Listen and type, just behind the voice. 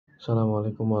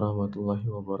Assalamualaikum warahmatullahi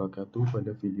wabarakatuh.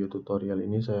 Pada video tutorial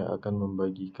ini saya akan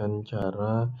membagikan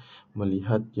cara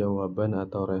melihat jawaban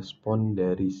atau respon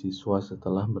dari siswa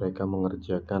setelah mereka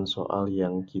mengerjakan soal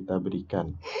yang kita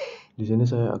berikan. Di sini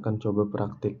saya akan coba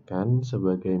praktikkan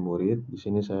sebagai murid. Di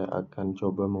sini saya akan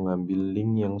coba mengambil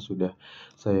link yang sudah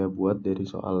saya buat dari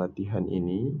soal latihan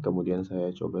ini, kemudian saya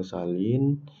coba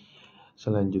salin.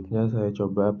 Selanjutnya saya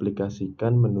coba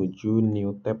aplikasikan menuju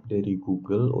new tab dari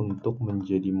Google untuk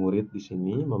menjadi murid. Di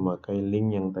sini memakai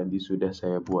link yang tadi sudah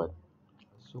saya buat.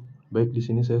 Baik, di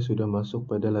sini saya sudah masuk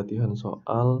pada latihan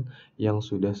soal yang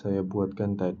sudah saya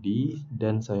buatkan tadi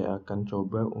dan saya akan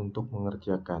coba untuk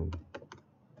mengerjakan.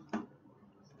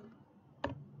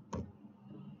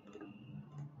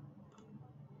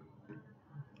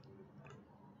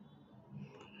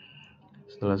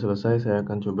 Setelah selesai saya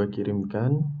akan coba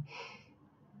kirimkan.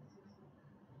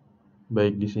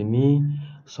 Baik, di sini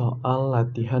soal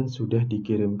latihan sudah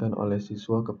dikirimkan oleh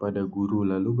siswa kepada guru.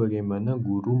 Lalu bagaimana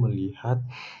guru melihat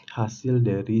hasil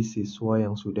dari siswa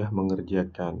yang sudah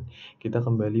mengerjakan? Kita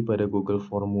kembali pada Google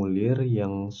Formulir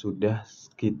yang sudah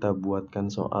kita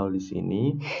buatkan soal di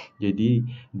sini. Jadi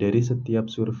dari setiap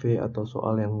survei atau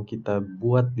soal yang kita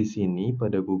buat di sini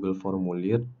pada Google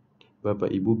Formulir,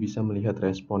 Bapak Ibu bisa melihat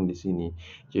respon di sini.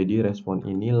 Jadi respon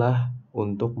inilah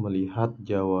untuk melihat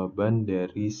jawaban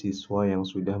dari siswa yang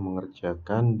sudah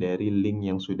mengerjakan dari link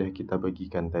yang sudah kita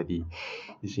bagikan tadi.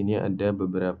 Di sini ada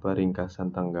beberapa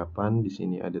ringkasan tanggapan, di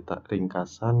sini ada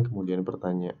ringkasan, kemudian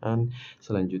pertanyaan,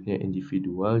 selanjutnya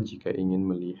individual jika ingin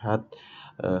melihat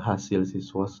hasil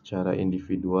siswa secara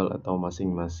individual atau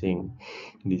masing-masing.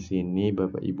 Di sini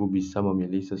Bapak Ibu bisa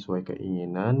memilih sesuai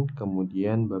keinginan,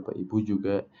 kemudian Bapak Ibu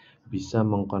juga bisa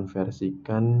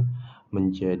mengkonversikan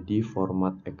menjadi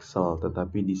format Excel,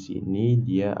 tetapi di sini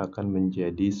dia akan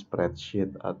menjadi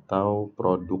spreadsheet atau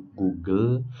produk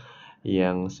Google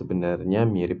yang sebenarnya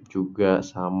mirip juga,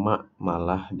 sama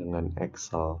malah dengan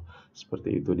Excel.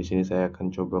 Seperti itu. Di sini saya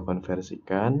akan coba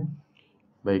konversikan.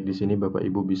 Baik, di sini Bapak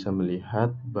Ibu bisa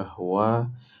melihat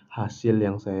bahwa hasil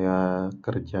yang saya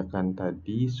kerjakan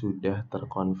tadi sudah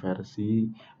terkonversi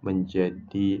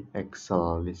menjadi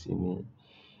Excel di sini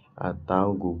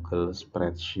atau Google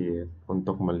Spreadsheet.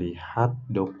 Untuk melihat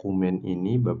dokumen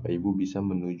ini, Bapak Ibu bisa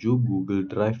menuju Google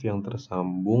Drive yang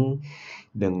tersambung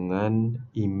dengan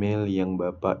email yang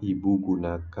Bapak Ibu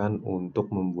gunakan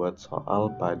untuk membuat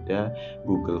soal pada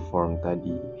Google Form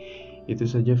tadi. Itu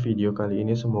saja video kali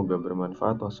ini, semoga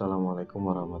bermanfaat. Wassalamualaikum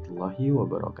warahmatullahi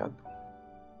wabarakatuh.